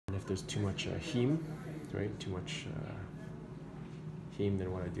there's too much heme, right? Too much heme,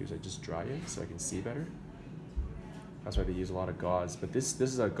 then what I do is I just dry it so I can see better. That's why they use a lot of gauze. But this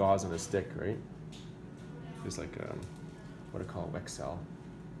is a gauze on a stick, right? It's like what I call Wexel.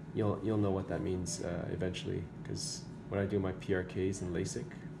 You'll know what that means eventually, because when I do my PRKs and LASIK,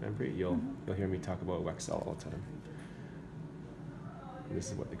 remember, you'll hear me talk about Wexel all the time. And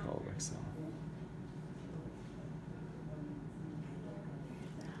this is what they call Wexel.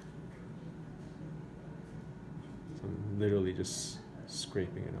 So I'm literally just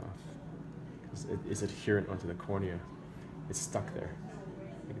scraping it off. Because it is adherent onto the cornea. It's stuck there,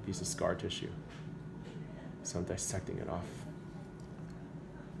 like a piece of scar tissue. So I'm dissecting it off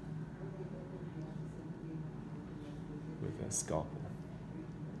with a scalpel.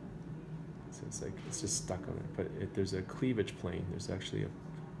 So it's like, it's just stuck on it. But there's a cleavage plane. There's actually a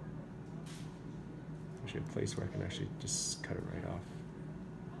place where I can actually just cut it right off.